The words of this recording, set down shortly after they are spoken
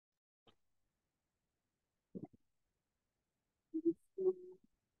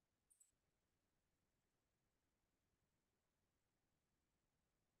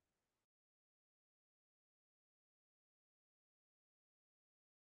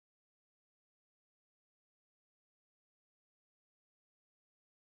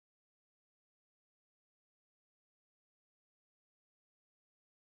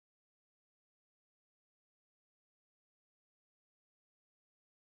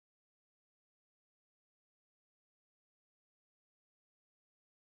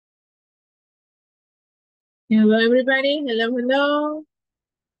Hello, everybody. Hello, hello.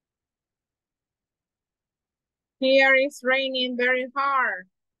 Here it's raining very hard.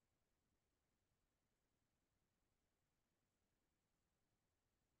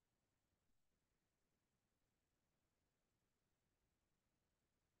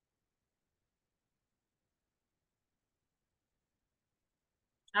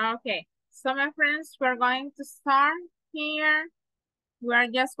 Okay, so my friends, we're going to start here. We are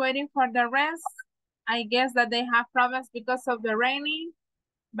just waiting for the rest. I guess that they have problems because of the raining,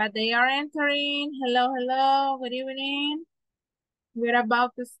 but they are entering. Hello, hello. Good evening. We're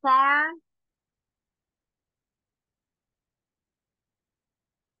about to start.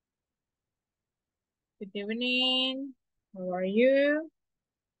 Good evening. How are you?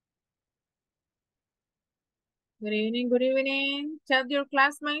 Good evening, good evening. Tell your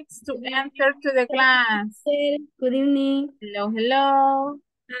classmates to enter to the class. Good evening. Hello, hello.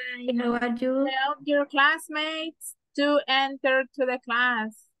 Hi, how are you? Tell your classmates to enter to the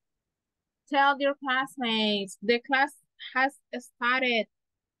class. Tell your classmates the class has started.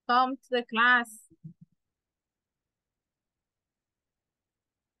 Come to the class.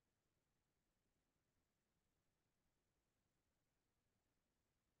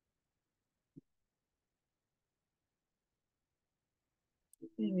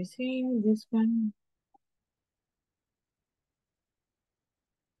 Let me see this one.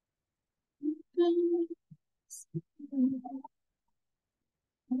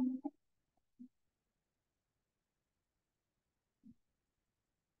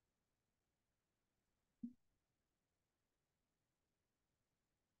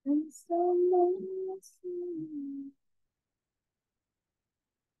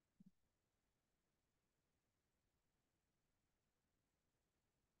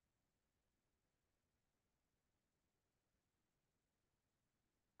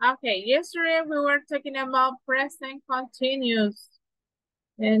 Okay, yesterday we were talking about present continuous.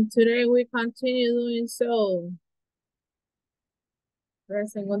 And today we continue doing so.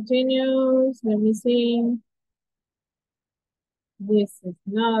 Present continuous, let me see. This is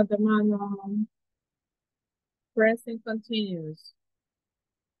not the manual. Present continuous.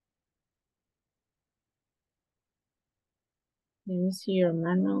 Let me see your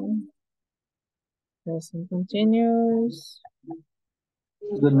manual. Present continuous.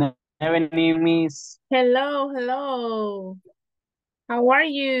 Good evening, Miss. Hello, hello. How are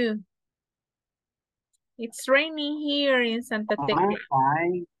you? It's raining here in Santa I'm Tecla.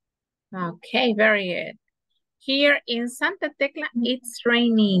 fine. Okay, very good. Here in Santa Tecla, it's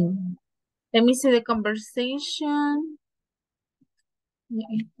raining. Let me see the conversation.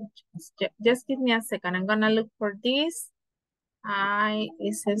 Just give me a second. I'm gonna look for this.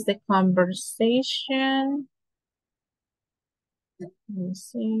 It says the conversation. Let me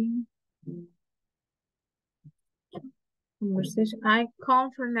see. Conversation. I come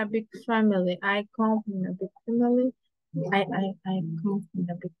from a big family. I come from a big family. I come from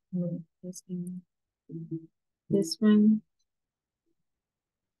a big family. This one.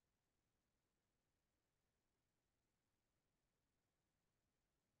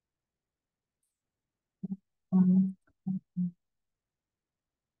 Um,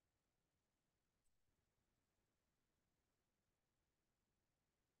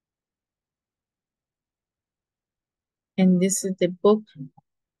 and this is the book.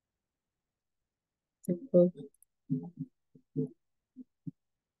 The book.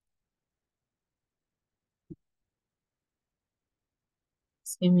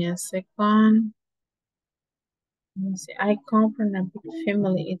 Just give me a second. Let me see. I come from a big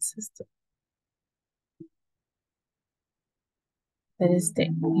family. It's just that is the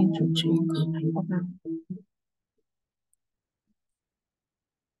interchange.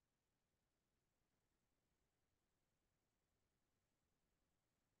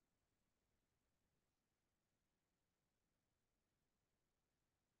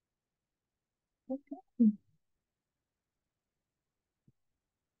 Okay.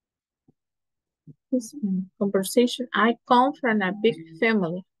 This one, conversation. I come from a big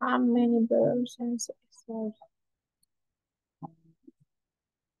family. How many brothers and sisters?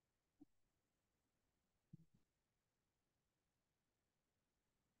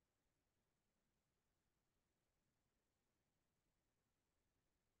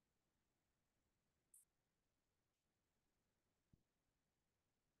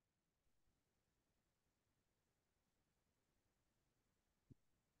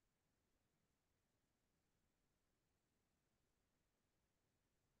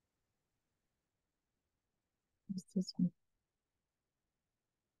 What's this one?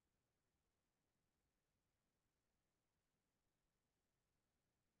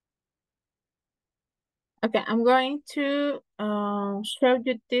 Okay, I'm going to show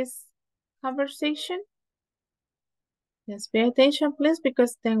you this conversation. Just pay attention, please,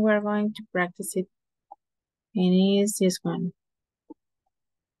 because then we're going to practice it. And it's this one.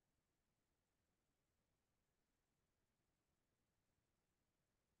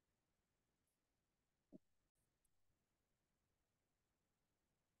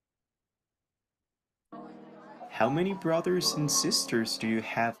 How many brothers and sisters do you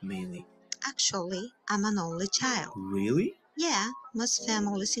have, Meili? Actually, I'm an only child. Really? Yeah, most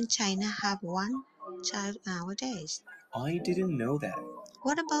families in China have one child nowadays. I didn't know that.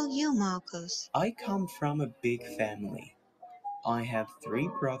 What about you, Marcus? I come from a big family. I have 3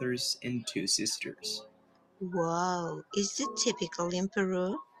 brothers and 2 sisters. Wow, is it typical in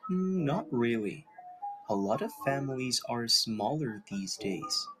Peru? Not really. A lot of families are smaller these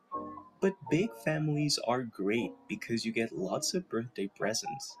days. But big families are great because you get lots of birthday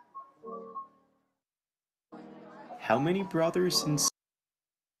presents. How many brothers and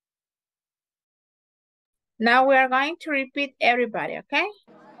Now we are going to repeat everybody, okay?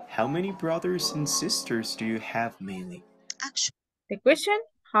 How many brothers and sisters do you have, Meili? Actually, The question,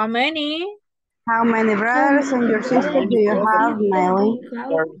 how many? How many brothers and your sister do you have, Miley?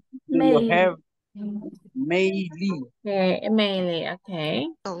 Do you have Meili? Mainly, okay.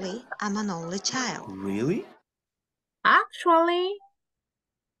 I'm an only child. Really? Actually,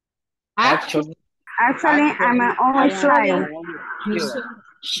 Actually, Actually, I'm an only child.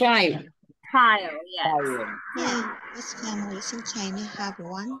 child. child, yes. Child. Yeah, most families in China have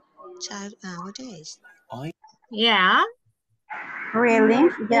one child nowadays. Yeah. Really?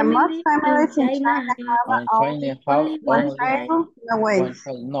 Yeah, most families in China have And only China have one only child. No way. one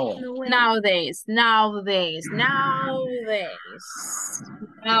child. No. Nowadays.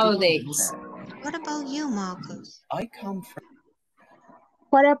 What about you, Marcus? I come from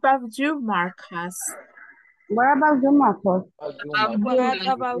What about you, Marcus? What about you, Marcos? What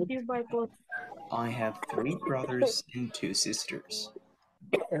about you, Michael? I have 3 brothers and 2 sisters.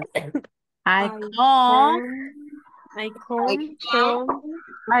 I I come.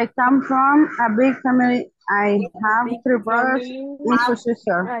 I come from a big family. I have big 3 brothers family. and 2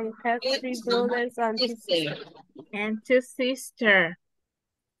 sisters. I have 3 brothers and 2 sisters. And 2 sisters.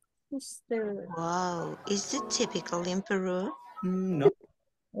 Wow, is it typical in Peru? No.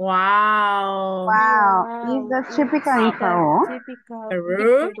 Wow. Wow, is that typical in Peru?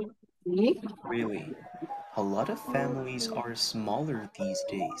 Peru? Really. A lot of families are smaller these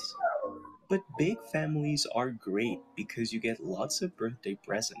days. But big families are great because you get lots of birthday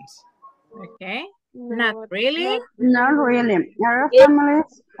presents. Okay. Not really? Not really. Our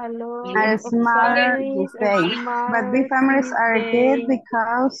families Hello, are smaller these days, but big families are good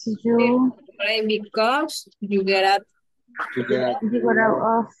because you got a lot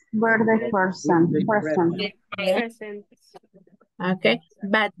of birthday present. Okay.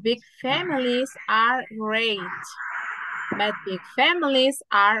 But big families are great. But big families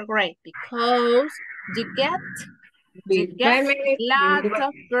are great because you get lots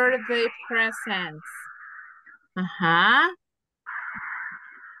of birthday presents.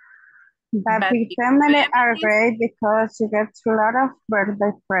 But big family are great because you get a lot of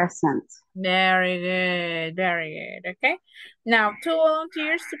birthday presents. Very good, very good. Okay. Now, 2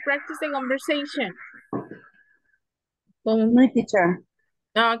 volunteers to practice the conversation. No, teacher.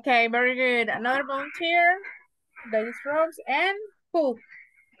 Okay, very good. Another volunteer. Ladies Rose and who?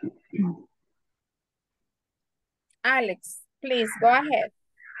 Alex, please go ahead.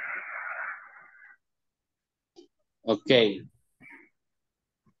 Okay.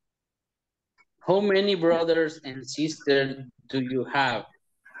 How many brothers and sisters do you have,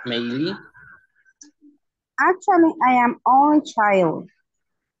 Meili? Actually, I am only child.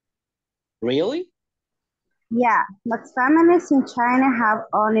 Really? Yeah, but families in China have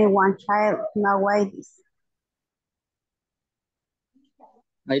only one child nowadays.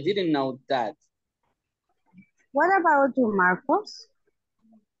 I didn't know that. What about you, Marcos?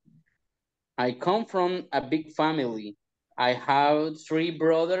 I come from a big family. I have 3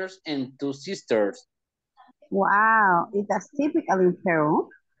 brothers and 2 sisters. Wow, is that typical in Peru?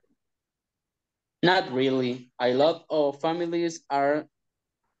 Not really. A lot of families are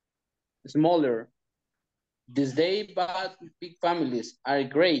smaller these days, but big families are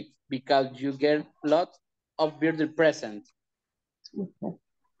great because you get lots of birthday presents.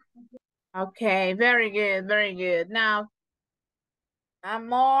 Okay, very good, very good. Now, one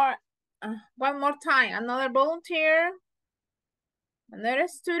more time. Another volunteer. Another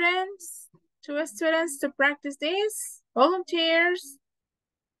students. 2 students to practice this. Volunteers.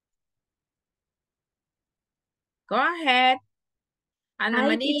 Go ahead. Ana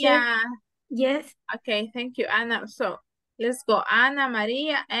Hi, Maria. Yes. Okay, thank you, Anna. So let's go. Ana,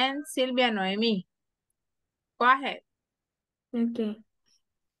 Maria, and Silvia Noemi. Go ahead. Okay.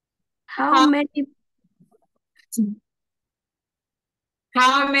 How many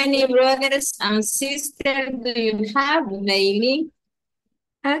brothers and sisters do you have, Bailey?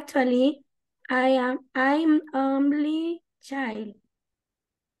 actually I'm only child.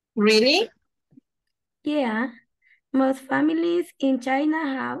 Really? Yeah. Most families in China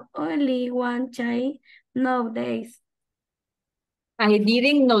have only one child nowadays. I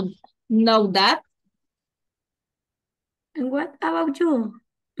didn't know that. And what about you,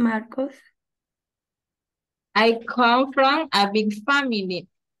 Marcos? I come from a big family.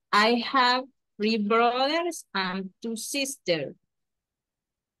 I have 3 brothers and 2 sisters.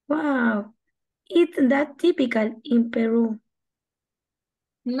 Wow, it's that typical in Peru.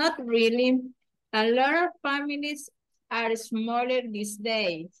 Not really. A lot of families are smaller these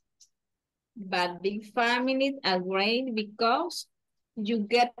days, but big families are great because you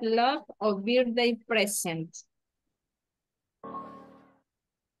get lot of birthday presents.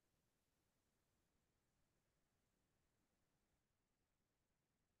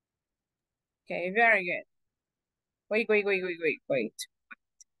 Okay, very good. Wait.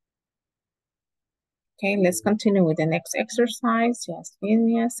 Okay, let's continue with the next exercise. Just give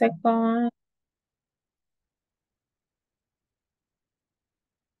me a second.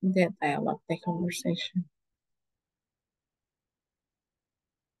 The dialogue, the conversation.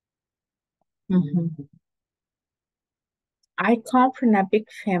 I come from a big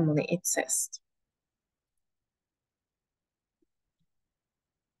family, it says.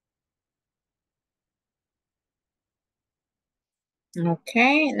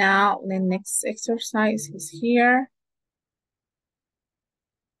 Okay, now the next exercise is here.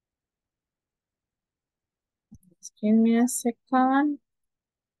 Just give me a second.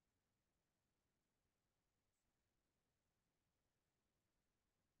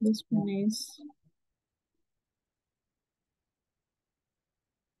 This one is...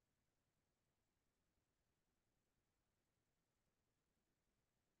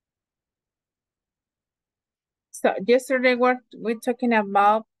 So yesterday we're talking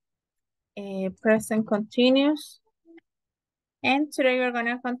about present continuous. And today we're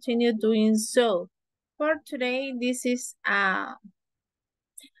gonna continue doing so. For today, this is a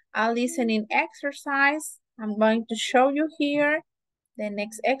listening exercise. I'm going to show you here the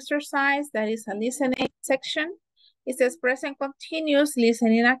next exercise. That is a listening section. It says present continuous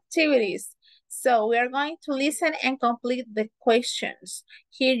listening activities. So we are going to listen and complete the questions.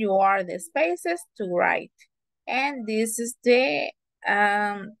 Here you are the spaces to write. And this is the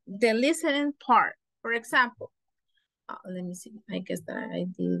listening part. For example, let me see. I guess that I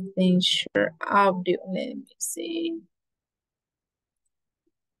didn't ensure audio. Let me see.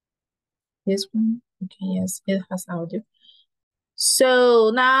 This one. Okay, yes, it has audio.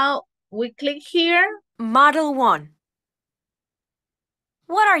 So now we click here. Model 1.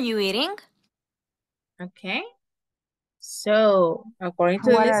 What are you eating? Okay. So according to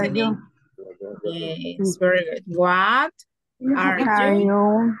the What are listening, you? yes, very good. What are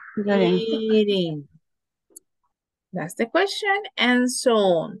you doing? eating? That's the question, and so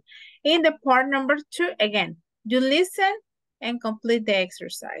on. In the part number 2, again, you listen and complete the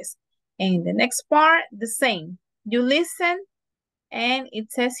exercise. And in the next part, the same. You listen, and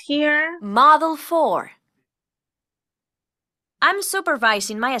it says here... Model 4. I'm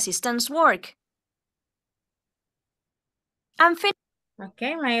supervising my assistant's work. I'm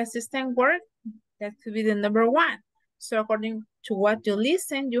Okay, my assistant work, that could be the number 1. So according to what you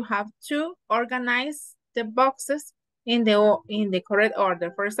listen, you have to organize the boxes in the correct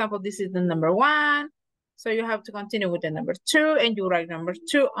order. For example, this is the number 1. So you have to continue with the number 2, and you write number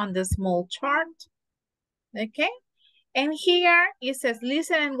 2 on the small chart. Okay. And here it says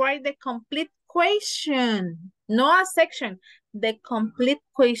listen and write the complete question. Not a section, the complete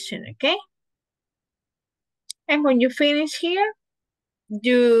question, okay? And when you finish here,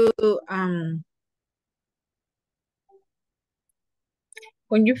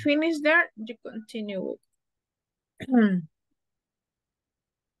 when you finish there, you continue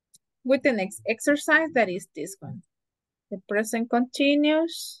with the next exercise, that is this one. The present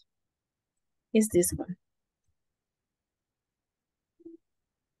continuous is this one.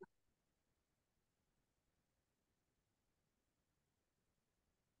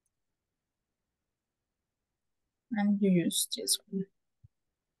 And you use this one.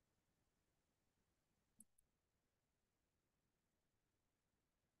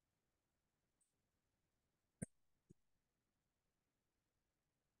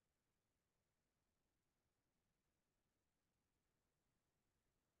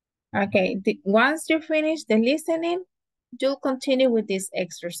 Okay, once you finish the listening, you'll continue with this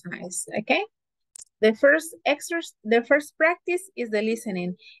exercise, okay? The first practice is the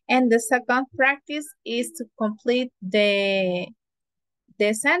listening, and the second practice is to complete the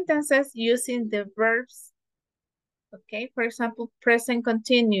sentences using the verbs. Okay, for example, present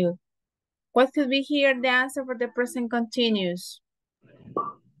continue. What could be here the answer for the present continuous?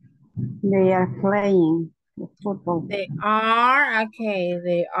 They are playing football. They are, okay,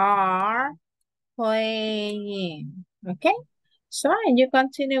 they are playing, okay? So, and you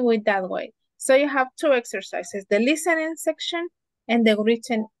continue with that way. So you have two exercises, the listening section and the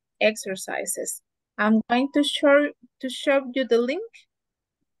written exercises. I'm going to show you the link.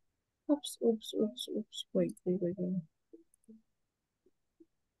 Oops, wait.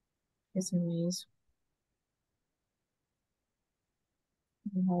 It's amazing.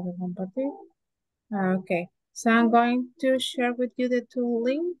 Okay, so I'm going to share with you the two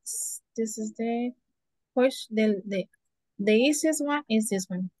links. This is the easiest one is this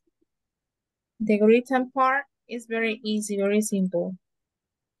one. The written part is very easy, very simple.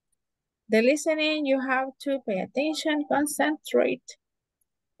 The listening, you have to pay attention, concentrate,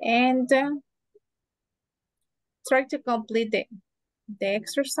 and try to complete the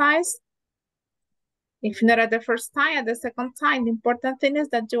exercise. If not at the first time, at the second time, the important thing is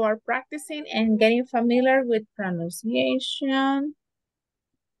that you are practicing and getting familiar with pronunciation,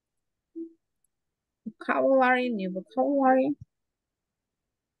 vocabulary, new vocabulary.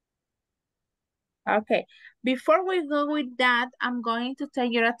 Okay, before we go with that, I'm going to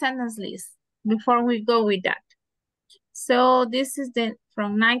take your attendance list before we go with that. So this is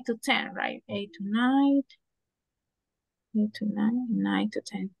from 9 to 10, right? 8 to 9, 8 to 9, 9 to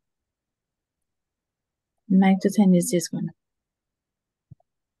 10. 9 to 10 is this one.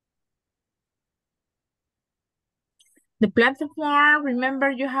 The platform, remember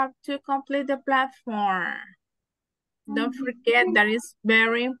you have to complete the platform. Don't forget that is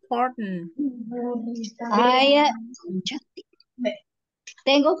very important.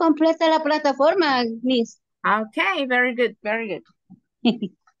 Tengo completa la plataforma, Miss. Okay, very good, very good.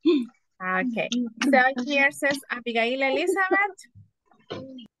 Okay, so here says Abigail Elizabeth.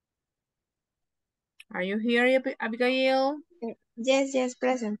 Are you here, Abigail? Yes,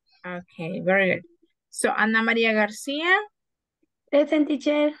 present. Okay, very good. So Ana María García. Present,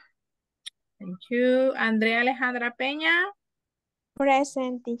 teacher. Thank you. Andrea Alejandra Peña.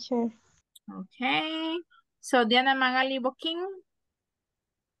 Present, teacher. Okay. So Diana Magali Boquín.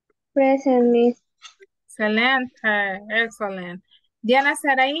 Present, Miss. Excelente, excellent. Diana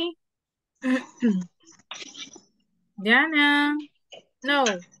Saraí. Diana. No.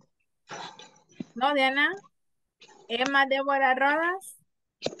 No, Diana. Emma Débora Rodas.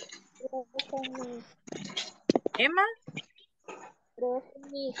 Emma.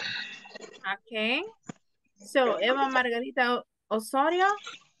 Okay. So Eva Margarita Osorio.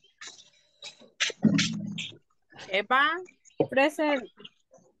 Eva. Present.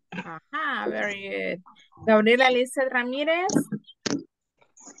 Ajá, very good. Gabriela Lizeth Ramírez.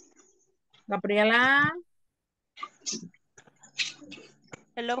 Gabriela.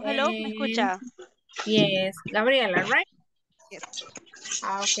 Hello, ¿me escucha? Yes, Gabriela, right? Yes.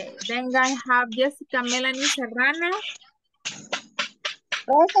 Okay, then I have Jessica Melanie Serrano.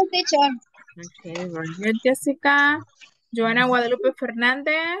 Present, teacher. Okay, very good, Jessica. Joana Guadalupe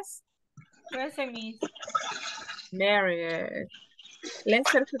Fernández. Present, Miss. Very good.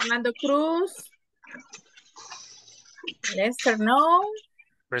 Lester Fernando Cruz. Lester, no?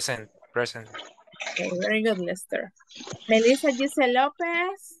 Present. Okay, very good, Lester. Melissa Giselle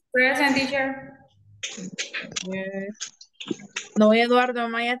López. Present, teacher. Good. No, Eduardo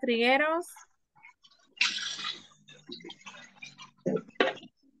Maya Trigueros.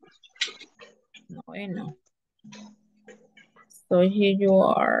 No. So here you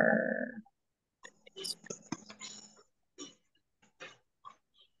are.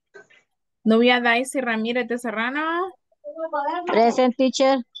 Novia Daisy Ramírez de Serrano. Present,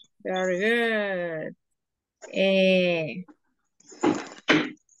 teacher. Very good.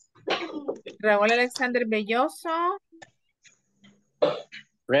 Raúl Alexander Belloso.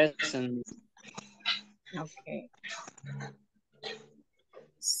 Present. Okay.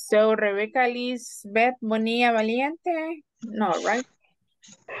 So Rebecca Lisbeth Bonilla Valiente. No, right?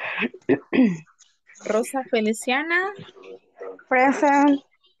 Rosa Feliciana. Present.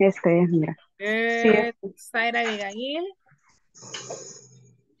 Mira. Good. Zaira Abigail.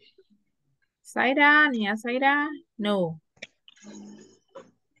 Zaira, Nia Zaira. No.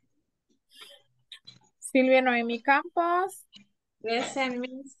 Silvia Noemi Campos. Present,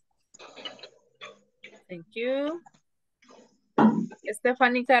 Miss. Thank you.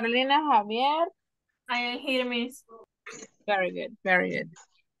 Stephanie, Carolina, Javier. I am here, Miss. Very good, very good.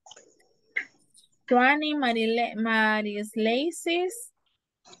 Joanny, Maris Laces.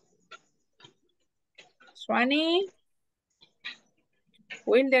 Joanny.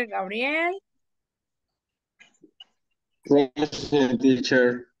 Wilder Gabriel. Present,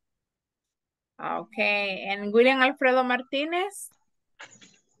 teacher. Okay, and William Alfredo Martinez.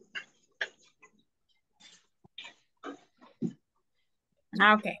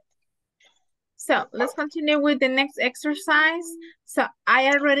 Okay. So let's continue with the next exercise. So I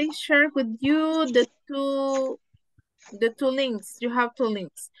already shared with you the two links. You have two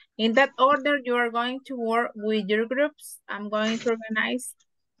links. In that order, you are going to work with your groups. I'm going to organize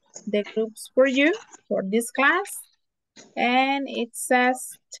the groups for you for this class. And it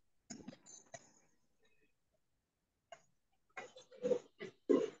says,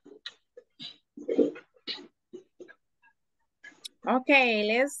 okay,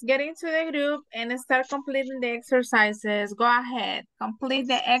 let's get into the group and start completing the exercises. Go ahead, complete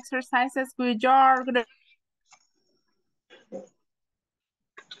the exercises with your group.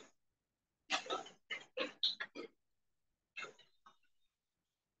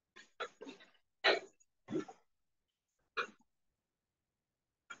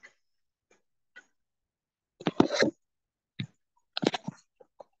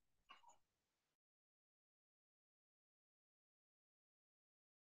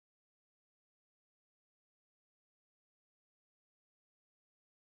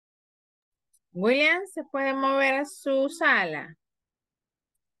 William, ¿se puede mover a su sala?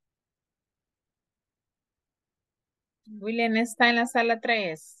 William está en la sala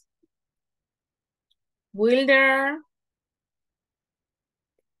 3. Wilder.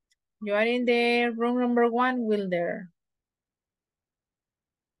 You are in the room number 1, Wilder.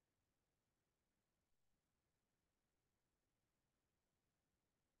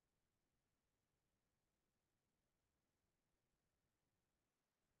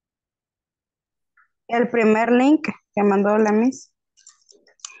 El primer link que mandó la Miss.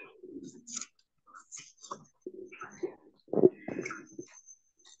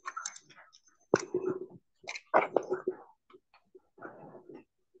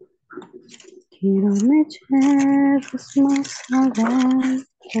 Quiero me lleves más adelante.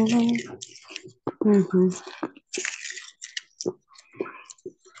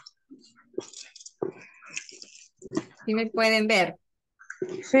 ¿Sí me pueden ver?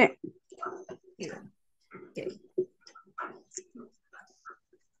 Sí. Sí. Okay.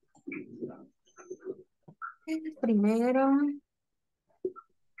 Primero.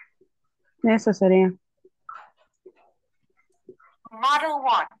 Eso sería. Model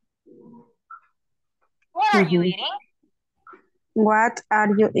 1. What are you eating? What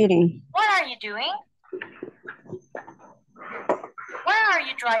are you eating? What are you doing? Where are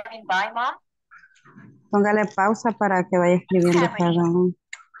you driving by, Mom? Póngale pausa para que vaya escribiendo cada uno.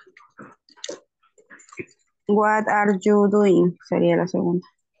 What are you doing? Sería la segunda.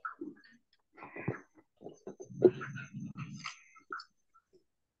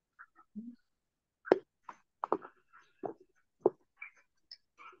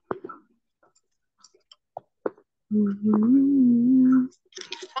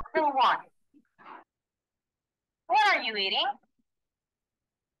 Model 1. What are you eating?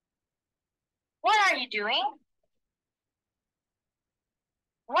 What are you doing?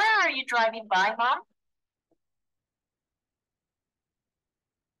 Where are you driving by, Mom?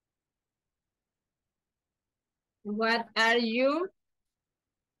 What are you?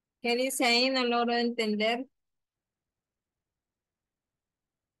 ¿Qué dice ahí? No logro entender.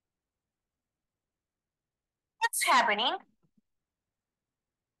 What's happening?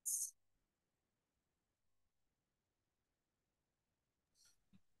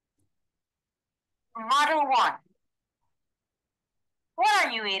 Model 1. What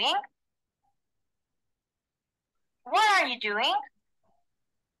are you eating? What are you doing?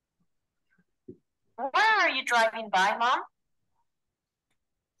 Where are you driving by, Mom?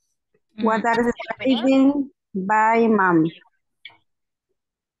 What are you Happening? driving by, Mom?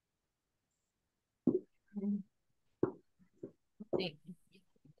 Sí.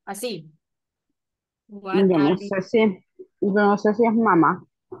 Así. What Yo are no you? sé si, yo no sé si es mamá.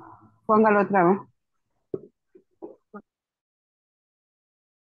 Póngalo otra vez.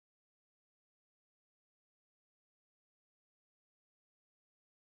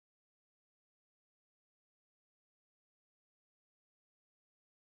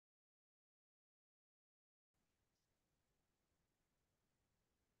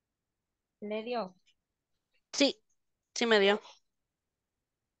 Le dio. Sí, sí me dio.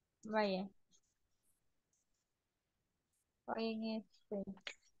 Vaya. en este.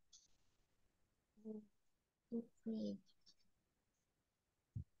 Sí,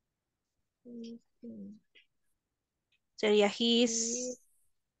 sí, sí, Sería sí, he's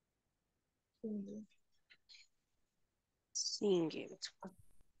sí. singing.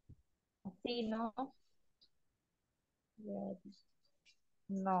 Sí, no.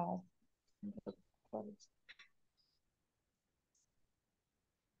 No.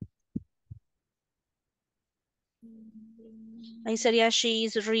 Ahí sería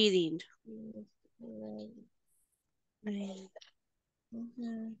she's reading.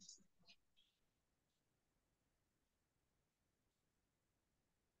 Ujú.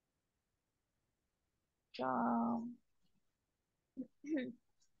 Um,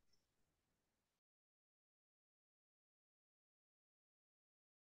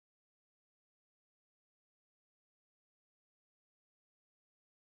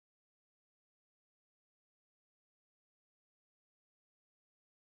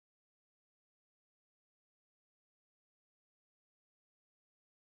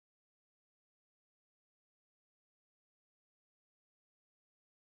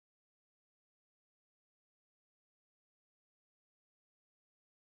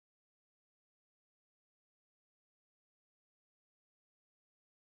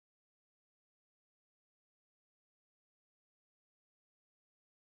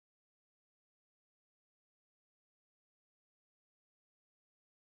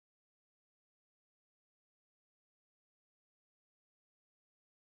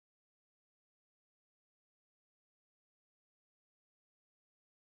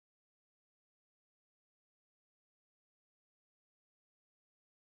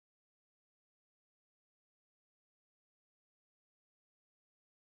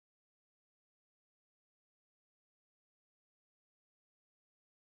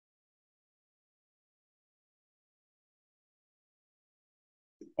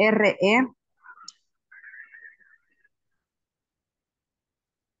 RE,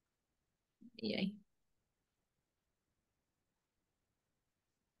 Y ahí.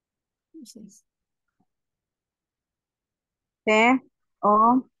 Entonces, T,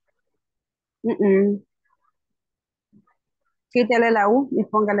 O, quítale la U y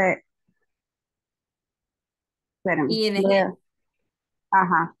póngale, espérame, ING,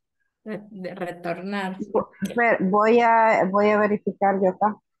 ajá. de retornar. Voy a verificar yo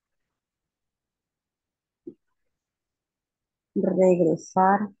acá.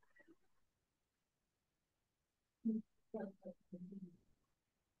 Regresar.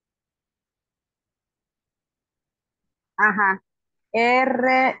 Ajá.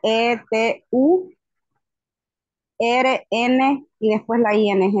 RETURN y después la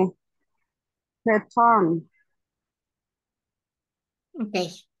ING. Return. Ok,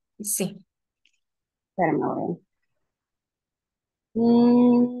 sí. Espérame, a ver.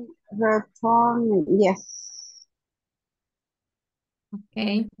 Return, yes. Ok.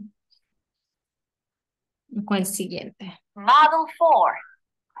 ¿Cuál siguiente? Model 4.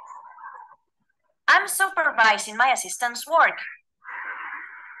 I'm supervising my assistant's work.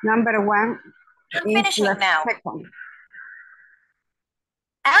 Number one I'm is finishing the now. second.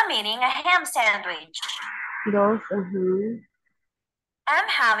 I'm eating a ham sandwich. Dos, I'm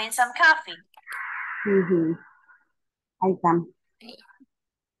having some coffee. Ahí está.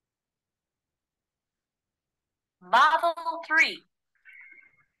 Model 3.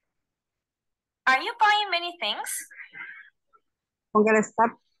 Are you buying many things? Póngale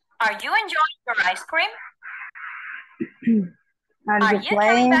stop. Are you enjoying your ice cream? Are Are you you coming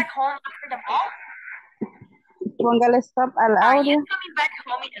playing? back home after the mall? Póngale stop al Are you audio. coming back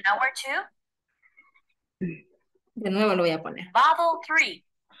home in an hour or two? De nuevo lo voy a poner. Model 3.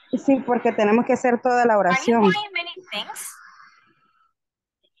 Sí, porque tenemos que hacer toda la Are you oración. buying many things?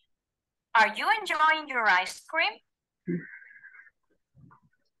 Are you enjoying your ice cream?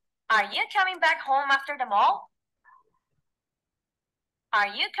 Are you coming back home after the mall? Are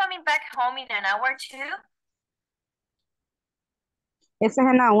you coming back home in an hour or two? Ese es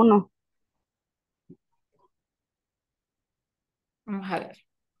en la 1. Vamos a ver.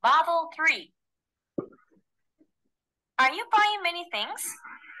 Model 3. Are you buying many things?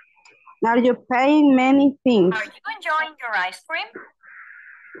 Are you paying many things? Are you enjoying your ice cream?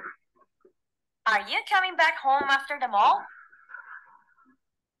 Are you coming back home after the mall?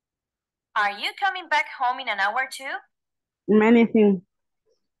 Are you coming back home in an hour or two? Many things.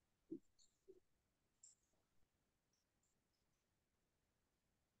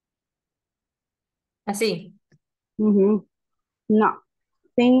 Así. No.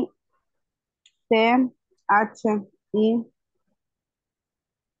 Thing, T, H, I,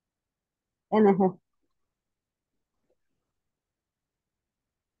 N, G.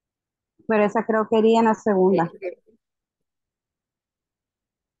 pero esa creo que iría en la segunda.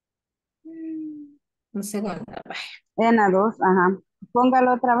 Un segundo. En la 2, ajá.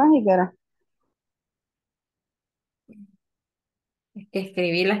 Póngalo otra vez y verá. Es que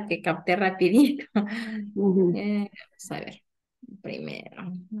escribí las que capté rapidito. Ujú. Vamos a ver. Primero.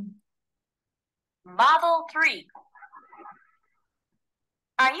 Model 3.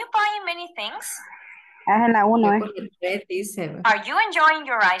 Are you buying many things? Es en la 1, Yo con el 3 dice. Are you enjoying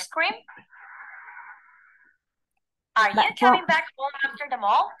your ice cream? Are you coming back home after the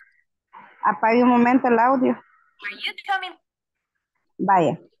mall? Apague un momento el audio. Are you coming?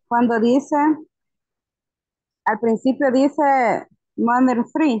 Vaya. Cuando dice, al principio dice Mother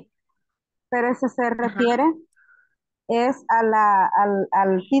 3, pero eso se refiere es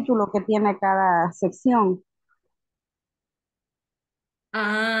al título que tiene cada sección.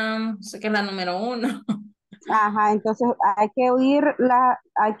 Sé que es la número 1. Ajá, entonces hay que oír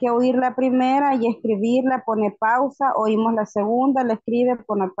la primera y escribirla, pone pausa, oímos la segunda, la escribe,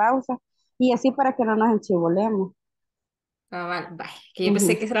 pone pausa, y así para que no nos enchivolemos. Vale. Que yo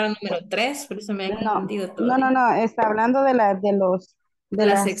pensé que esa era la número 3, por eso me he No, confundido todo. no, está hablando de La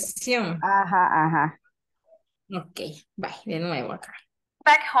las, sección. ajá. Ok, de nuevo acá.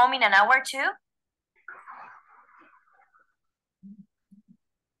 Back home in an hour or two?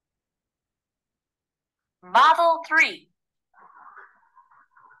 Model 3.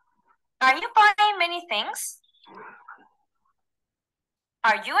 Are you buying many things?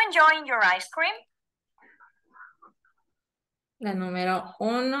 Are you enjoying your ice cream? La número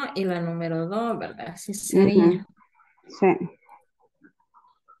 1 y la número 2, ¿verdad? Así Ujú. sería. Sí.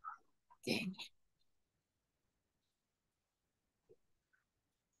 Okay.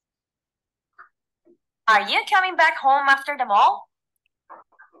 Are you coming back home after the mall?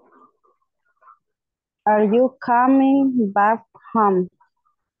 Are you coming back home?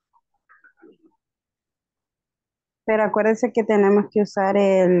 Pero acuérdense que tenemos que usar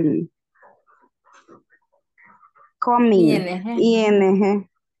el coming, ing,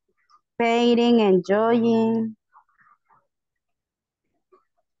 paying, enjoying.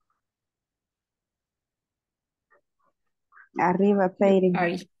 Arriba, paying.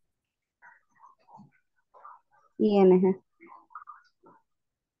 ING.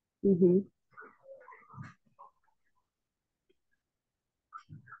 Ujú.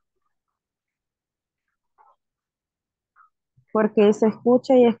 Porque se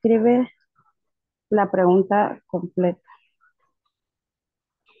escucha y escribe la pregunta completa.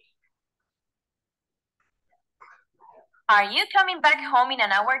 Are you coming back home in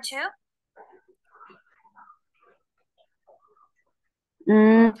an hour or two?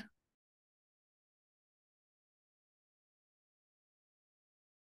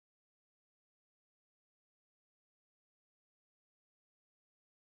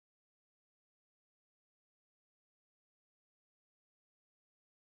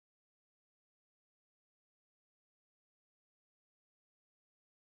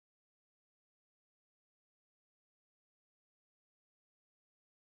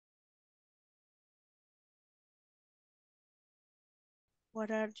 What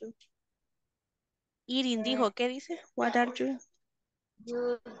are you? Eating dijo, ¿qué dice? What are you?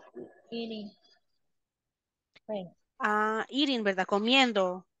 You eating. Eating, ¿verdad?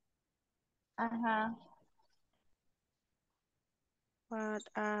 Comiendo. Ajá. What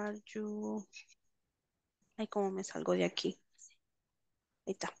are you? Ay, ¿cómo me salgo de aquí?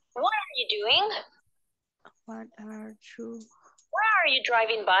 Ahí está. What are you doing? What are you? Where are you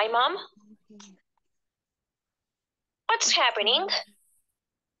driving by, Mom? What's happening?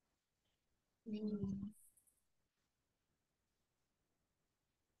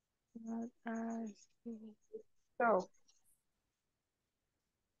 What are you? So.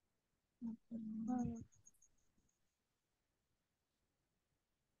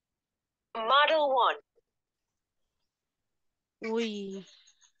 Model 1. Uy.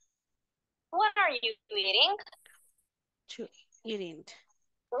 What are you eating? Eating.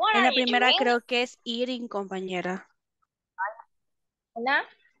 What En are la you primera doing? creo que es eating, compañera. ¿Hola?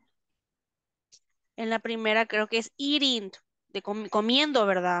 En la primera creo que es eating, de comiendo,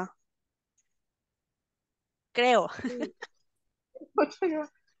 ¿verdad? Creo. Sí.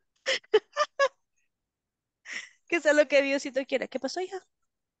 Que sea lo que Diosito quiera. ¿Qué pasó, hija?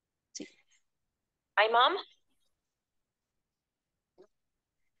 Sí. Hi, Mom.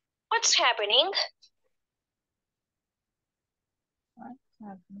 What's happening?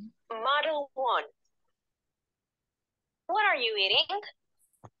 Model 1. What are you eating?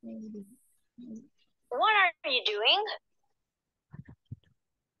 What are you doing?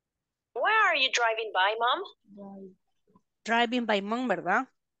 Where are you driving by, Mom? Driving by mom, ¿verdad?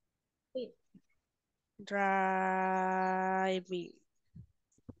 Sí. Driving.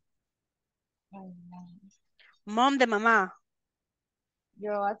 Ay, no. Mom de mamá.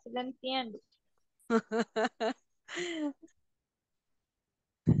 Yo así lo entiendo.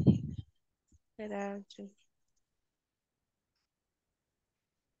 Espérate.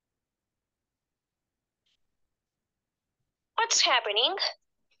 What's happening?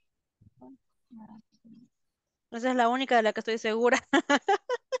 Esa es la única de la que estoy segura.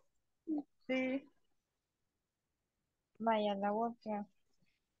 Sí. Vaya la otra.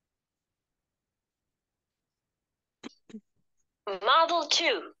 Model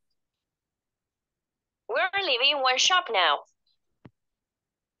 2. We're leaving one shop now.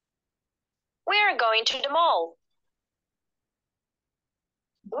 We're going to the mall.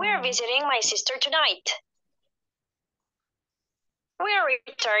 We're visiting my sister tonight. We're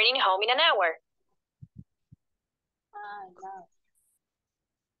returning home in an hour. Ay, no.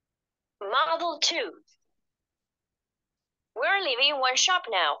 Model 2. We're leaving one shop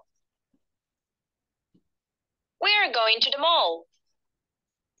now. We're going to the mall.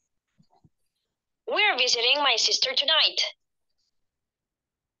 We're visiting my sister tonight.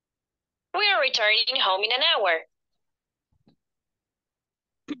 We're returning home in an hour.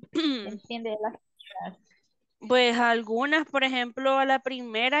 Entiende las cosas. Pues algunas, por ejemplo, a la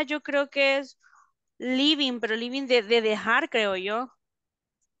primera yo creo que es living, pero living de dejar, creo yo.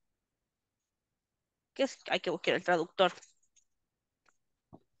 Que es, hay que buscar el traductor.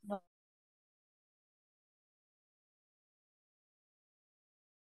 No.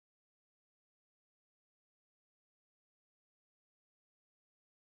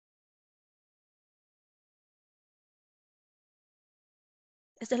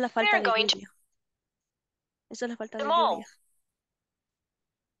 Esta es la falta We're de going to lluvia. Esa es la falta the de mall. lluvia.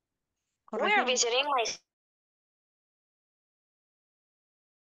 We're Corregirlo. visiting my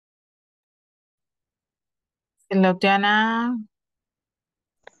Luciana,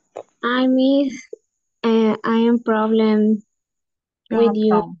 I miss, I am problem you with have you.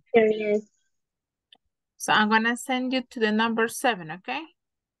 problem. Internet. So I'm gonna send you to the number 7, okay?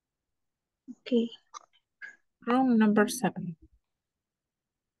 Okay. Room number 7.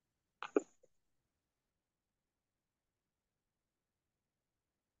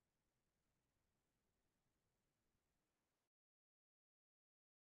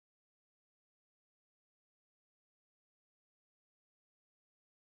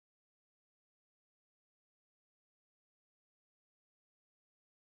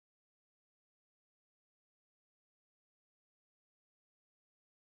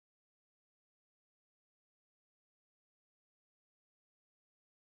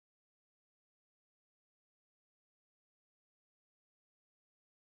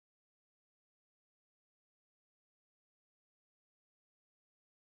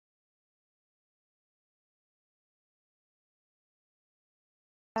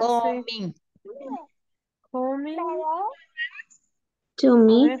 Coming. Coming. To A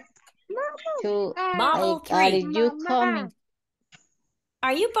me. ver. To Model are 3. you coming?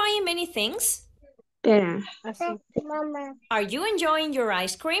 Are you buying many things? Espera. Así. Are you enjoying your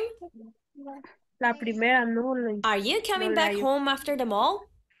ice cream? La primera no le, Are you no coming le back hallo. home after the mall?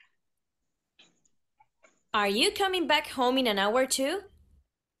 Are you coming back home in an hour too?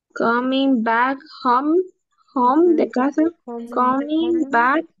 Coming back home. Home de casa. Coming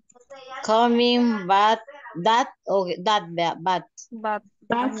back. Coming but that okay, that but Back,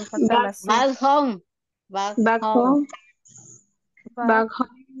 Back. me falta Back. la C. back home. Back Back home. home. Back home.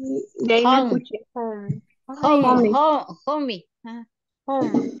 De ahí no Home. escuché. Home. Home. Ay, Home.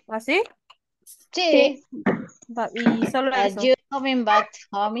 home. ¿Así? Sí. Y solo Are eso. you coming back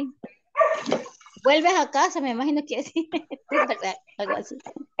home? Vuelves a casa, me imagino que sí. Algo así.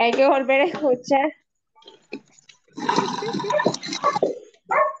 Hay que volver a escuchar.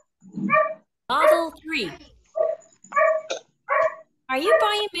 Model 3. Are you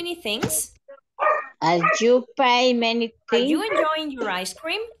buying many things? Are you pay many Are you things? enjoying your ice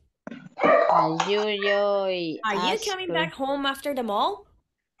cream? Are you enjoy Are you ice coming cream? back home after the mall?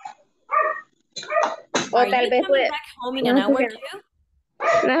 O Are tal you vez coming puede. back home in No, an sé hour si too?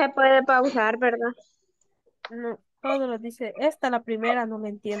 no se puede pausar, ¿verdad? No, todo lo dice. Esta, la primera, no la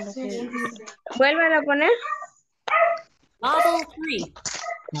entiendo. ¿Qué dice? Vuelvan a poner. Model 3.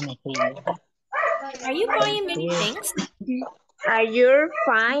 No me escribe. Are you buying many things? Are you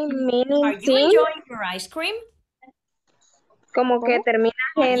fine meaning Are you thing? enjoying your ice cream? Como que ¿Cómo? terminas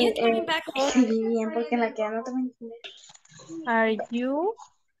Are en. you coming back home? Bien, porque la que no también. Are you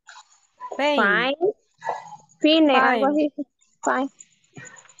fine? Fine. Fine, algo Fine. así. Fine.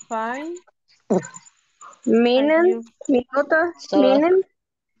 Fine. Are Minen. you Minutos. Solo Minen.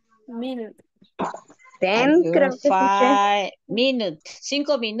 minute? 10, creo que escuché. 5 minutes.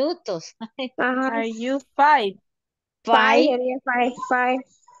 5 minutos. Ajá. Are you 5? 5 5 sería 5.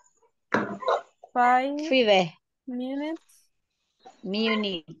 5 minutes?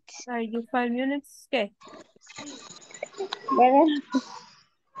 minutes. Are you 5 minutes? ¿Qué? Bueno,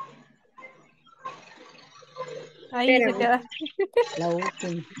 Ahí se espérame. queda. La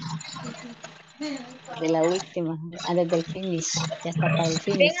última. De la última. Antes del finish. Ya está para el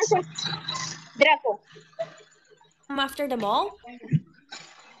finish. Véngase, Draco. After the mall?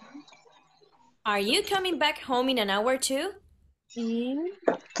 Are you coming back home in an hour too?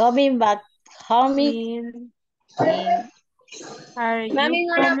 Coming back home. In. Are Mami, you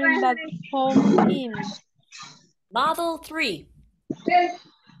no la coming back home in? Model 3.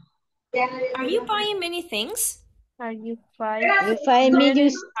 Are you buying many things? Are you 5 You 5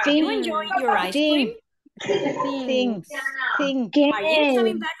 minutes. Are you enjoying your ice cream? things? Are you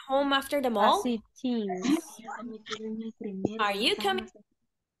coming back home after the mall? Así, things. Are you coming?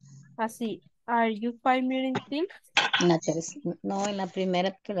 Así. Are you 5 minutes things? No, en la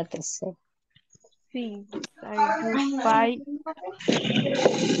primera, pero la tercera. Things. Are you 5 to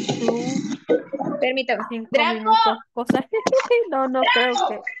Permítame. 5 Draco. minutos? Cosas. No creo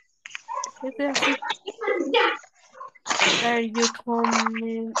que. Este es así. Are you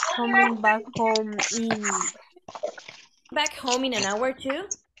coming back home in an hour too?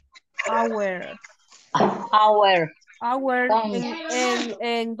 hour? Hour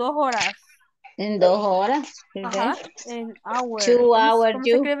en 2 horas. En 2 horas. Ajá, en hour. 2 hours. ¿Cómo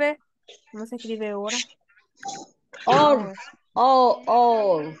se escribe? ¿Cómo se escribe hora? Or.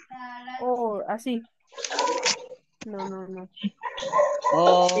 Or, así. No.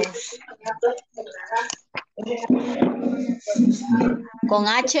 Oh. Con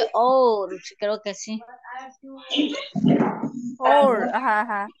H, or, creo que sí. Or,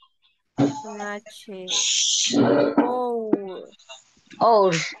 ajá. Con H.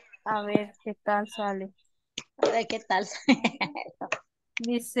 Or. A ver, ¿qué tal sale? A ver qué tal.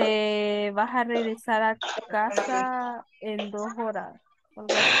 Dice, vas a regresar a casa en 2 horas.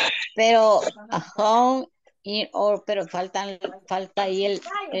 Algo así. Pero home in or, pero falta ahí el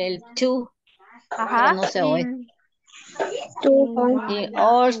to. Ajá. Pero no se oye. In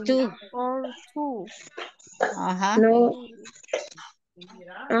Or to. Or to. Ajá. No.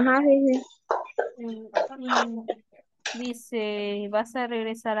 Ajá, sí. Dice, vas a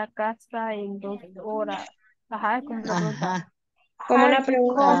regresar a casa en 2 horas. Ajá, es como una pregunta. Ajá. Como Are una you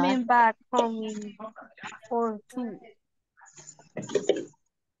pregunta. coming back home in or two?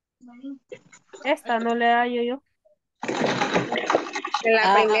 Esta no le hallo yo.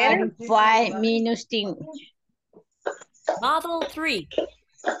 La primera. 5 minutes thing. Model 3.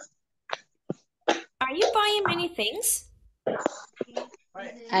 Are you buying many things?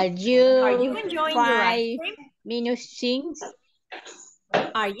 Are you enjoying your ice 5 cream? minutes things?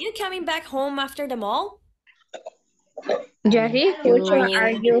 Are you coming back home after the mall? Yo sí escucho.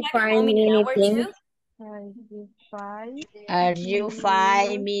 Are you Back 5 home in an minutes hour things? too? Are you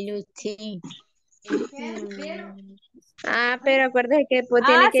 5 minutes things? Ah, pero acuérdate que pues,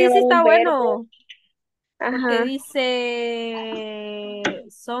 tiene que Sí, llevar está un verbo. bueno. Porque Ajá. dice,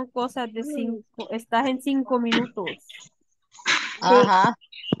 son cosas de 5, estás en 5 minutos. Ajá.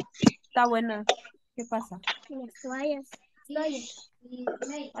 Está buena. ¿Qué pasa? Ahí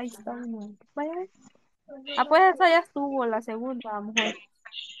está. No. Vaya a ver. Pues esa ya estuvo, la segunda, a lo mejor.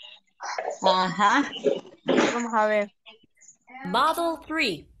 Ajá. Vamos a ver. Model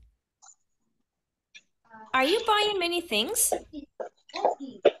 3. Are you buying many things?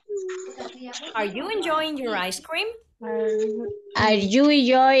 Are you enjoying your ice cream? Are you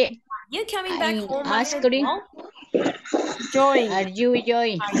enjoy You coming back home ice after the cream? mall? Join. Are you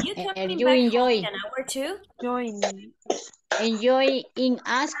enjoy? Are you Are coming you back home enjoy? in an hour too? Join. Enjoy in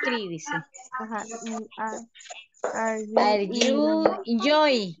ice cream, dice. Ajá. Are Are you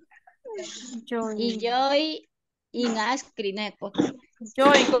enjoy? join? Enjoy in ice cream.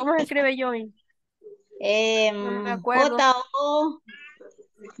 Join. ¿Cómo se escribe join? No me acuerdo. J-O.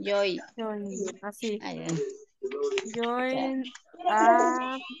 Joy. Join. Así. Ay, Join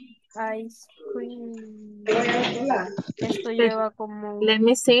a ice cream. Esto lleva como... Let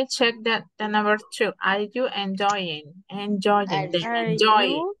me see, check the number 2. Are you enjoying? Enjoying.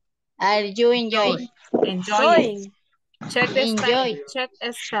 Are you enjoy? Enjoying. Check the Enjoy. spelling. Check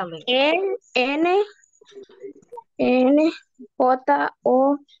the spelling.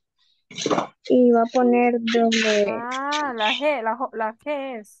 N-J-O y va a poner doble. La G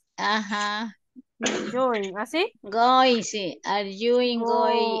es. Ajá. Join. ¿Así? Going, sí. Are you enjoy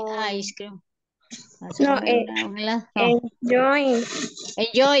Going. ice cream? No, enjoy.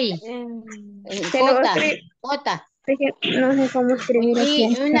 Enjoy. J. J. No sé cómo escribir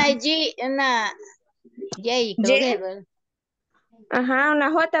aquí. Una G, una J, creo que es, ¿verdad? Ajá,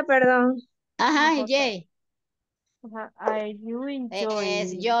 una J, perdón. Ajá, J. Ajá. Are you enjoying?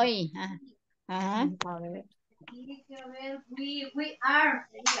 Es joy. Ajá. A ver.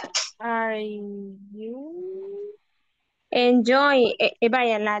 Are you Enjoy.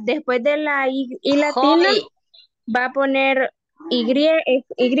 Vaya, después de la I latina va a poner Y.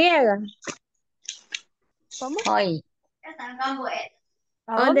 ¿Cómo? Joy.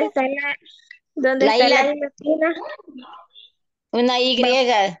 ¿A ¿Dónde dónde? está dónde está la I latina? Una Y,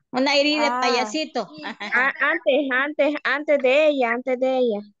 una Y de payasito. Antes de ella.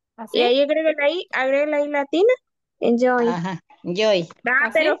 ¿Así? Y ahí agrega la I latina. Enjoy. Ajá, enjoy.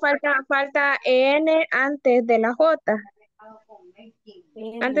 ¿Así? Pero falta N antes de la J.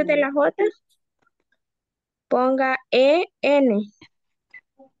 Antes de la J, ponga EN.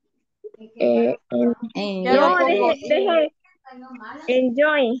 Ya lo No, pongo. deje.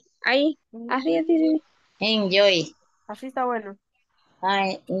 Enjoy. Ahí. Así. Enjoy. Así está bueno.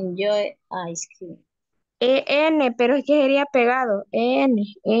 I enjoy ice cream. EN, pero es que sería pegado.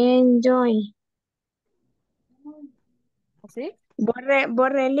 Enjoy. ¿Así?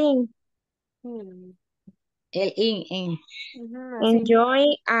 Borre el in. El in. Así. Enjoy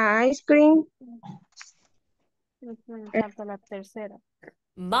ice cream. Falta la tercera.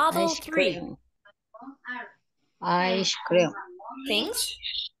 Model Ice 3. cream. Ice cream. Things.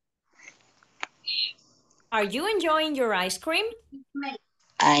 Are you enjoying your ice cream?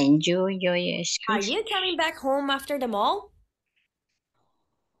 I enjoy your ice cream. Are you coming back home after the mall?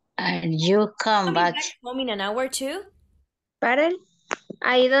 Are you come Coming back? back home in an hour too? Paren.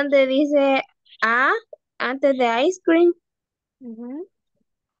 Ahí donde dice A antes de ice cream,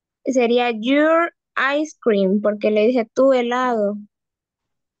 sería your ice cream, porque le dije tu helado.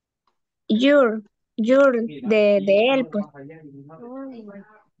 Your de él, pues.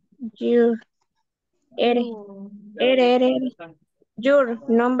 Your. Eres. Your,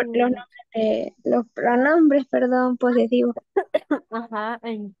 los pronombres, perdón, posesivos. Ajá,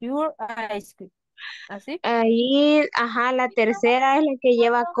 and your ice cream. ¿Así? Ahí, ajá, la tercera es la que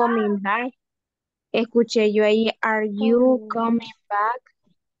lleva coming back. Escuché yo ahí, are you coming back?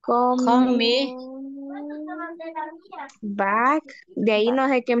 Coming back. De ahí no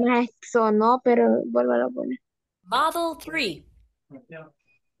sé qué más sonó, pero vuelvo a poner. Model 3.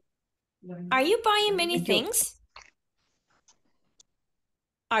 Are you buying many things?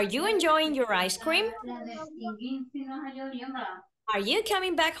 Are you enjoying your ice cream? Are you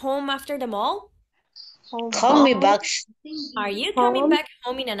coming back home after the mall? Coming back. Are you coming back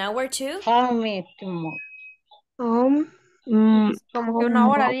home in an hour too? Coming Como que una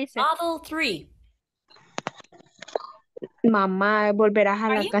hora dice. Model 3. Mamá, volverás a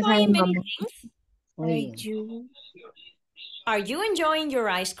Are la you casa de buying many mamá. things? Are you enjoying your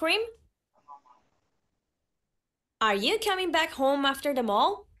ice cream? Are you coming back home after the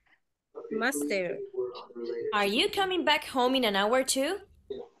mall? Master. Are you coming back home in an hour too?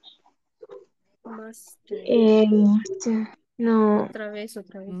 Master. No. Otra vez.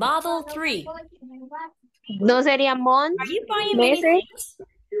 Model 3. ¿No sería month? Are you buying many things?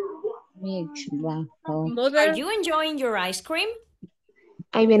 Mother. Are you enjoying your ice cream?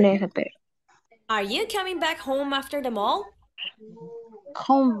 Ahí viene esa, pero. Are you coming back home after the mall?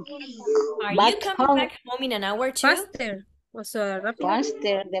 Home. Are you coming back home in an hour too? Faster. O sea, rápido.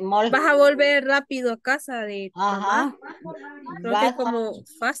 Faster, the mall. Vas a volver rápido a casa de tu mamá. Creo que es como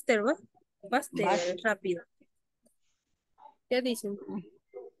faster, ¿va? Faster, rápido. ¿Qué dicen?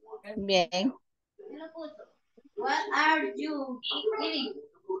 Bien. What are you eating?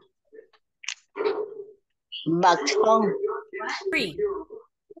 Back home. 3.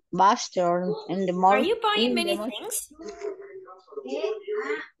 Faster in the mall. Are you buying many things?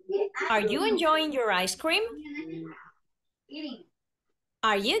 Are you enjoying your ice cream?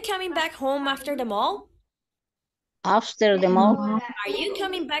 Are you coming back home after the mall? After the mall. Are you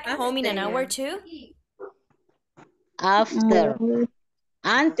coming back home in an hour too? After.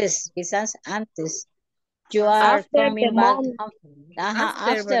 Antes, quizás antes. You are After coming back home.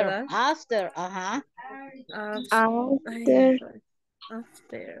 After. After, ajá.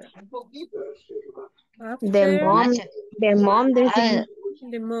 The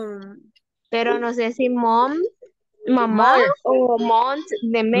mom. Pero no sé si mom, mamá o month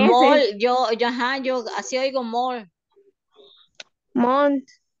de meses. Mall, yo así oigo mall. Month,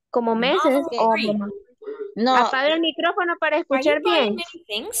 como meses o mamá. No. Apaga el micrófono para escuchar bien. Many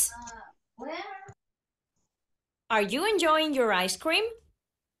things? Are you enjoying your ice cream?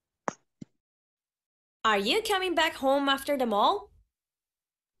 Are you coming back home after the mall?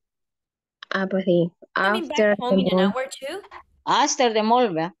 Ah, pues sí. Coming back After home the in an mall. hour too? After the mall,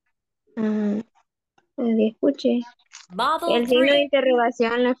 ¿verdad? Ajá. Así escuché. Model El signo de 3.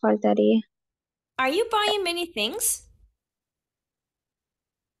 interrogación le faltaría. Are you buying many things?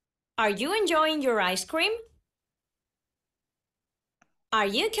 Are you enjoying your ice cream? Are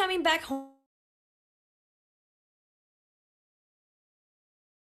you coming back home?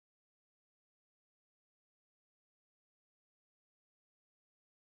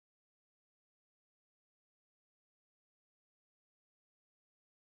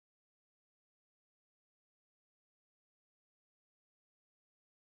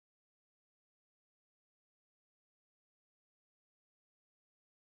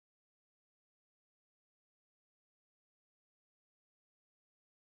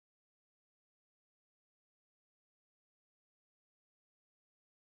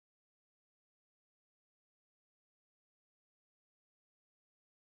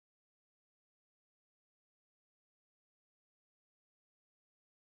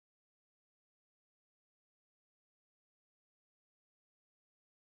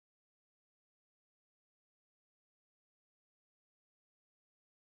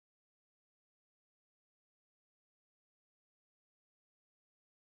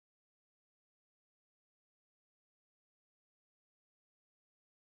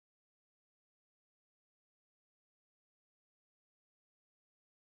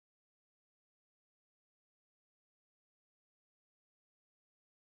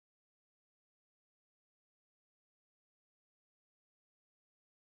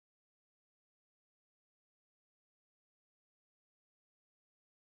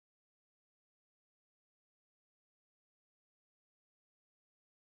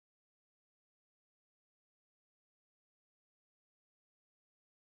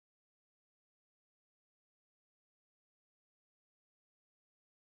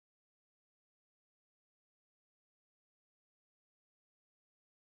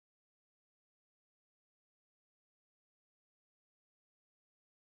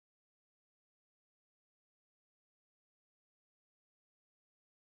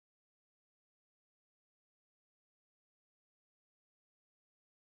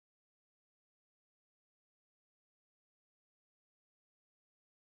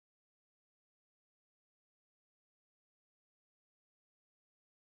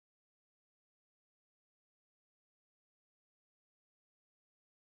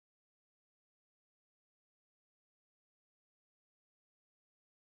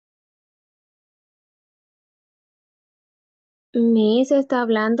 Miss está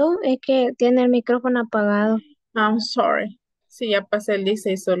hablando, es que tiene el micrófono apagado. I'm sorry. Sí, ya pasé el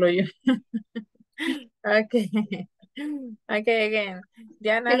dice y solo yo. Okay. Okay, again.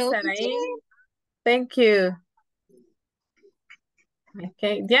 Diana, Hello, Sanaí. teacher. Thank you.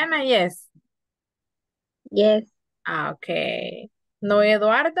 Okay. Diana, yes. Yes. Okay. Noé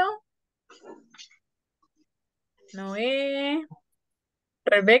Eduardo. Noé.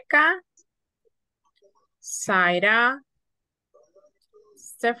 Rebecca. Zaira.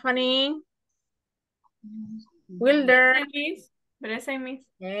 Stephanie. Wilder. Present, miss.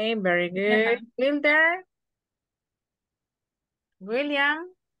 Okay, very good. Wilder. William.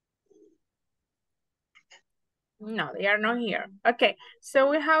 No, they are not here. Okay, so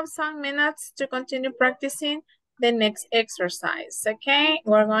we have some minutes to continue practicing the next exercise. Okay,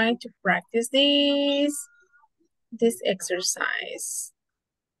 we're going to practice this exercise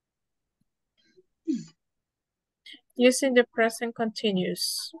using the present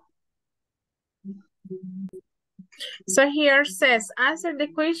continuous. So here says, answer the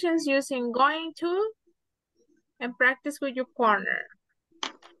questions using going to and practice with your partner.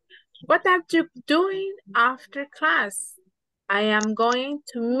 What are you doing after class? I am going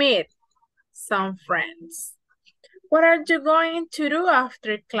to meet some friends. What are you going to do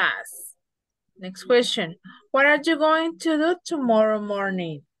after class? Next question. What are you going to do tomorrow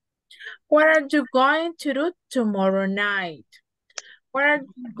morning? What are you going to do tomorrow night? What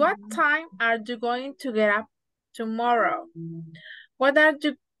time are you going to get up tomorrow? What are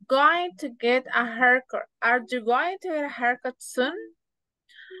you going to get a haircut? Are you going to get a haircut soon?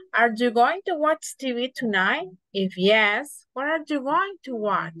 Are you going to watch TV tonight? If yes, what are you going to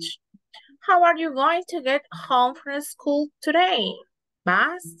watch? How are you going to get home from school today?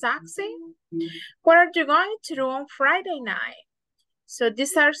 Bus, taxi? What are you going to do on Friday night? So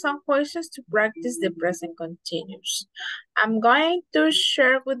these are some questions to practice the present continuous. I'm going to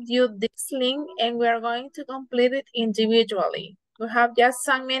share with you this link and we are going to complete it individually. We have just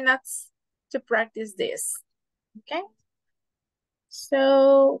some minutes to practice this, okay?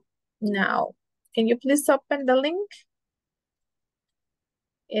 So now Can you please open the link?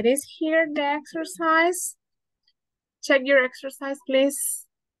 It is here, the exercise. Check your exercise, please.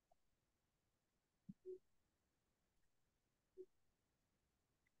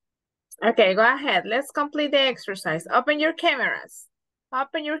 Okay, go ahead. Let's complete the exercise. Open your cameras.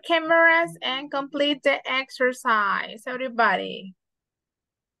 Open your cameras and complete the exercise, everybody.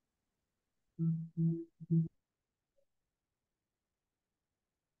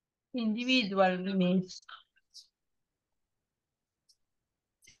 Individual means.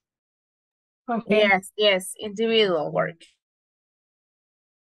 Okay. Yes, individual work.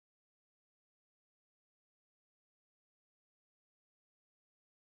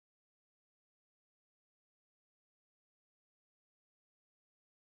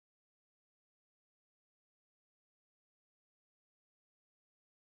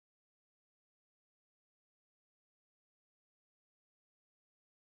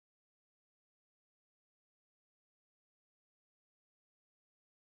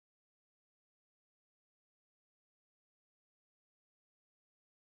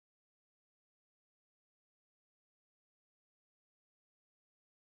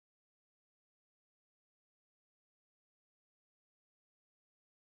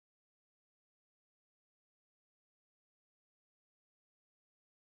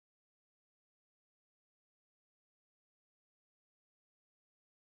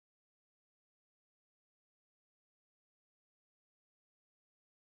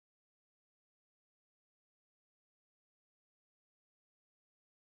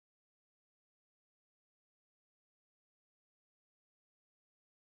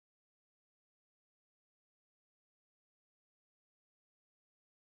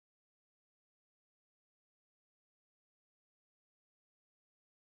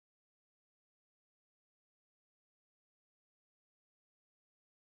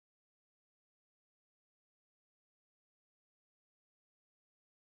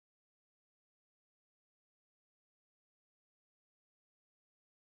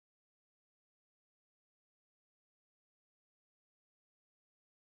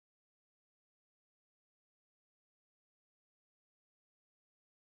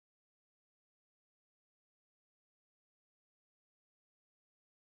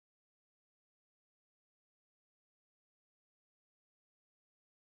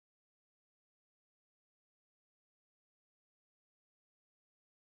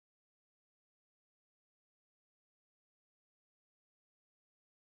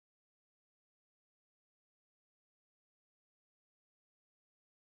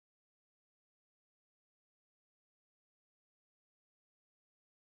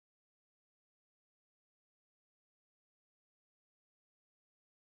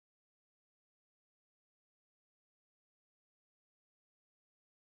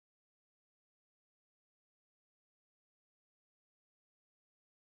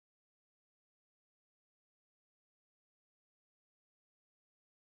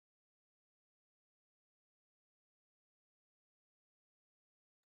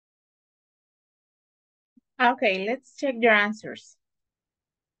 Okay, let's check your answers.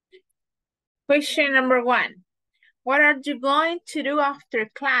 Question number 1. What are you going to do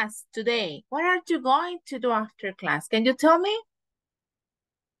after class today? What are you going to do after class? Can you tell me?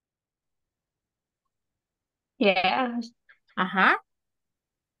 Yes. Uh-huh.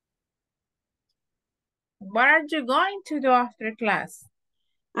 What are you going to do after class?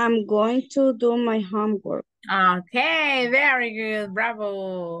 I'm going to do my homework. Okay, very good.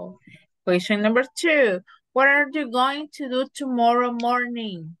 Bravo. Question number 2. What are you going to do tomorrow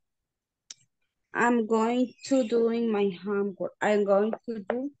morning? I'm going to doing my homework. I'm going to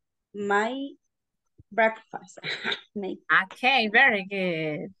do my breakfast. Okay, very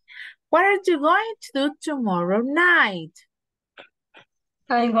good. What are you going to do tomorrow night?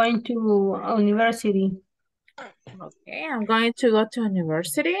 I'm going to university. Okay, I'm going to go to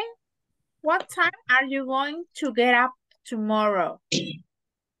university. What time are you going to get up tomorrow?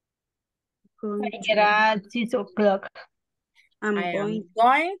 I get at 6 o'clock. I am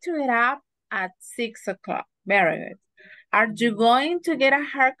going to get up at 6 o'clock. Very good. Are you going to get a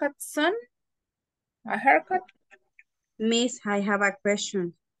haircut soon? A haircut? Miss, I have a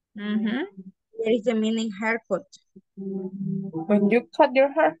question. Mm-hmm. What is the meaning haircut? When you cut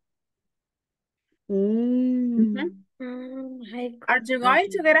your hair. Mm-hmm. Are you going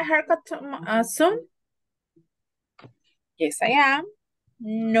to get a haircut soon? Yes, I am.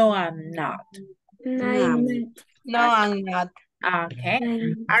 No, I'm not. No, I'm not.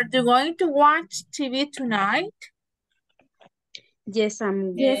 Okay. Are you going to watch TV tonight? Yes, I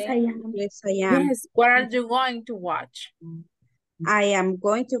am. Yes, I am. Yes, what are you going to watch? I am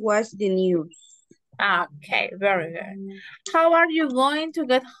going to watch the news. Okay, very good. How are you going to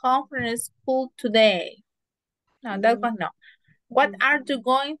get home from school today? No, that one no. What are you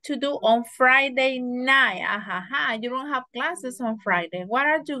going to do on Friday night? You don't have classes on Friday. What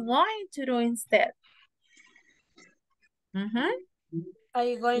are you going to do instead? Are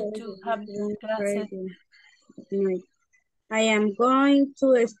you going to have classes? I am going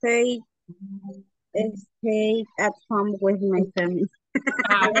to stay at home with my family.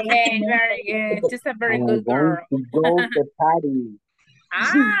 Okay, very good. Just a very I'm good going girl. to go to party.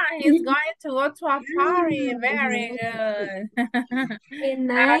 He's going to go to a party. Very good.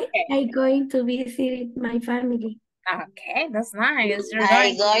 And I Okay. going to visit my family. Okay, that's nice. You're I'm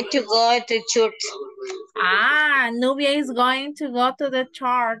going going to go to church. Nubia is going to go to the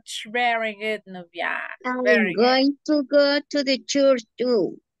church. Very good, Nubia. Very I'm good. going to go to the church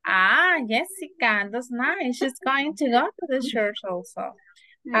too. Jessica, that's nice. She's going to go to the church also.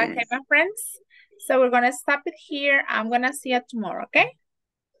 Okay, Yes. my friends. So we're going to stop it here. I'm going to see you tomorrow, okay?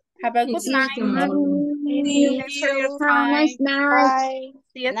 Have a good See night. you tomorrow. Thanks for your Have a nice time. night.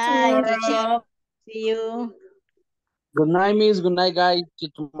 See you Night, teacher. tomorrow. See you. Good night, miss. Good night, guys.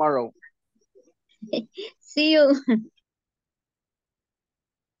 See you tomorrow. See you.